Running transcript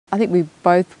I think we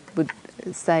both would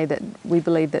say that we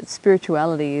believe that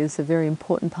spirituality is a very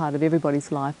important part of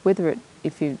everybody's life, whether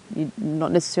if you're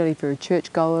not necessarily if you're a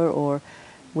churchgoer or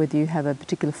whether you have a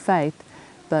particular faith,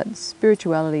 but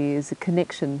spirituality is a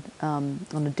connection on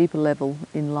a deeper level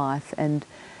in life, and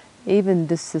even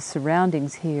just the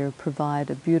surroundings here provide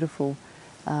a beautiful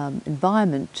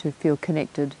environment to feel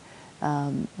connected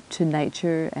to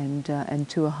nature and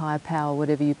to a higher power,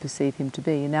 whatever you perceive him to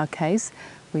be. In our case,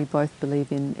 we both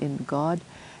believe in God,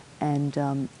 and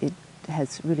it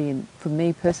has really, for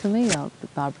me personally,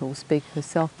 Barbara will speak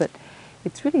herself, but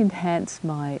it's really enhanced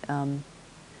my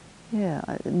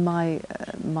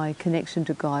my connection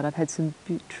to God. I've had some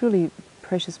truly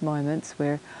precious moments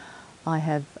where I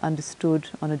have understood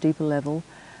on a deeper level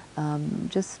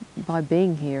just by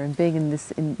being here and being in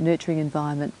this nurturing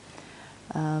environment.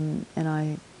 And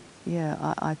I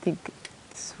think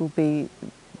this will be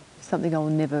something I will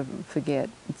never forget.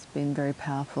 It's been very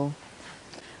powerful.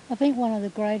 I think one of the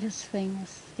greatest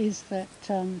things is that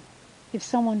if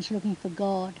someone's looking for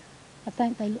God, I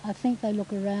think they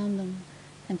look around them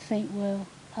and think, well,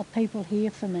 are people here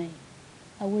for me?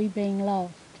 Are we being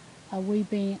loved? Are we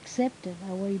being accepted?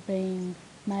 Are we being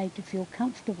made to feel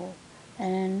comfortable?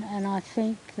 And I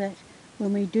think that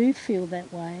when we do feel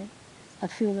that way, I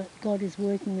feel that God is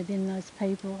working within those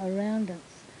people around us.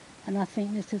 And I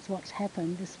think this is what's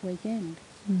happened this weekend.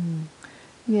 Mm.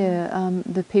 Yeah,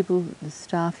 the people, the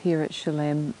staff here at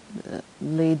Shalem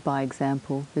lead by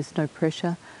example. There's no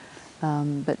pressure,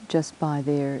 but just by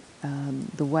their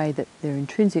the way that their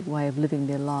intrinsic way of living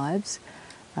their lives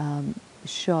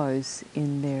shows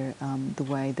in their the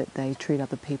way that they treat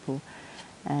other people,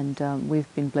 and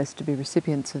we've been blessed to be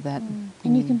recipients of that.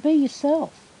 And you can be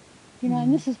yourself, you know,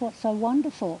 and this is what's so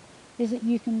wonderful, is that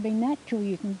you can be natural,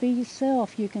 you can be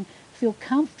yourself, you can feel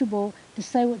comfortable to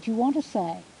say what you want to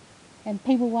say, and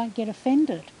people won't get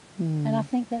offended. And I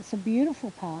think that's a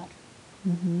beautiful part.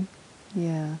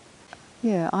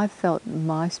 Yeah, I felt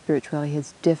my spirituality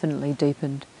has definitely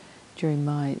deepened during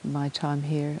my time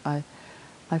here.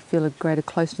 I feel a greater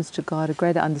closeness to God, a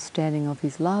greater understanding of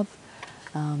his love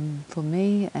for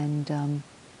me and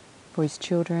for his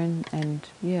children, and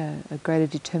a greater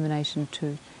determination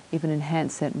to even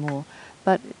enhance that more.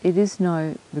 But it is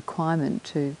no requirement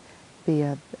to be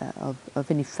of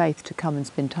any faith to come and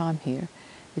spend time here.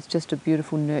 It's just a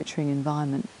beautiful, nurturing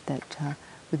environment that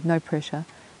with no pressure,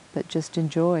 but just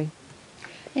enjoy.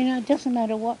 You know, it doesn't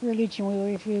matter what religion we were,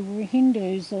 if we were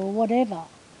Hindus or whatever,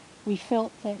 we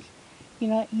felt that, you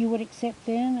know, you would accept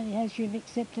them as you've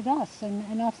accepted us,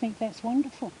 and I think that's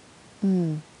wonderful.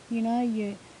 You know,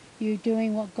 you're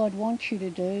doing what God wants you to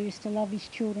do, is to love his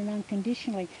children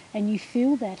unconditionally, and you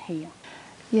feel that here.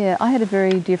 Yeah, I had a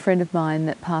very dear friend of mine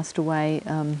that passed away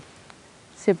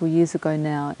several years ago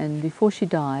now, and before she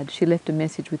died, she left a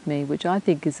message with me, which I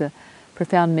think is a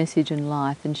profound message in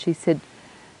life, and she said,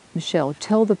 "Michelle,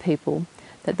 tell the people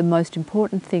that the most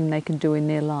important thing they can do in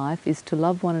their life is to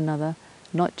love one another,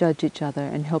 not judge each other,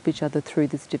 and help each other through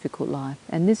this difficult life."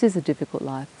 And this is a difficult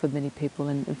life for many people,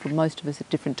 and for most of us at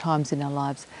different times in our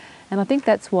lives. And I think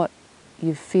that's what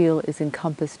you feel is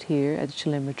encompassed here at the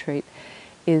Shalem Retreat,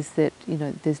 is that, you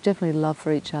know, there's definitely love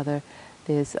for each other,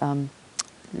 there's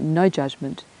no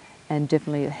judgment, and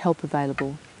definitely help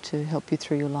available to help you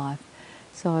through your life.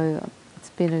 So it's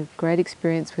been a great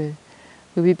experience.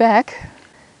 We'll be back.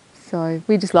 So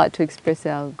we just like to express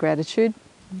our gratitude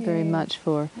very much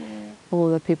for all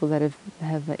the people that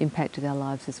have impacted our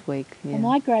lives this week. Yeah. Well,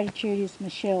 my gratitude is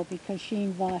Michelle, because she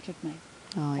invited me.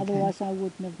 Oh, okay. Otherwise I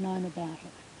wouldn't have known about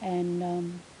it.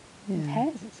 And it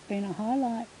has. It's been a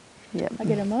highlight. Yep. I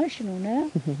get emotional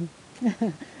now.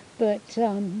 But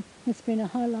it's been a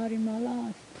highlight in my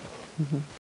life.